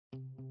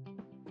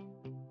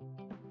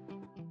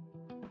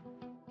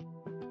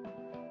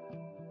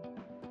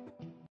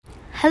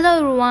Hello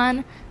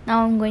everyone,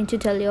 now I'm going to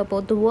tell you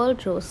about the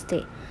World Rose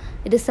Day.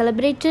 It is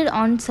celebrated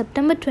on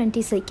September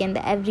 22nd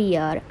every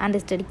year and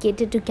is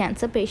dedicated to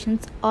cancer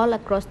patients all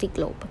across the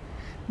globe.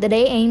 The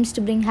day aims to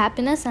bring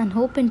happiness and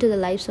hope into the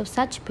lives of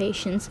such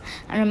patients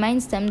and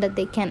reminds them that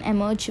they can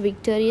emerge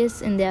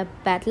victorious in their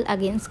battle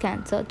against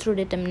cancer through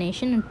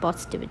determination and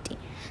positivity.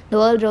 The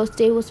World Rose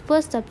Day was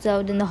first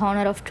observed in the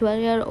honor of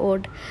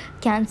 12-year-old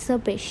cancer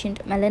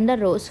patient Melinda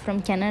Rose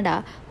from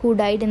Canada who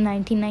died in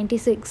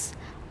 1996.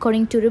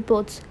 According to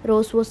reports,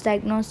 Rose was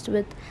diagnosed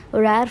with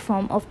a rare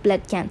form of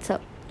blood cancer.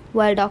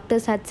 While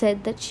doctors had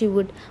said that she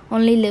would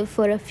only live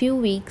for a few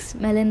weeks,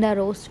 Melinda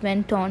Rose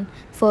went on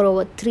for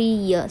over 3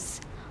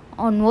 years.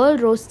 On World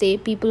Rose Day,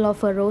 people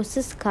offer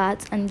roses,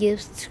 cards, and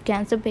gifts to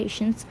cancer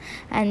patients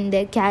and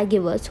their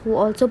caregivers who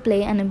also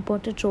play an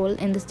important role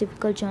in this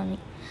difficult journey.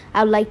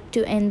 I would like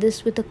to end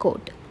this with a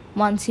quote: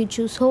 "Once you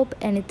choose hope,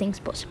 anything's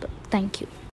possible." Thank you.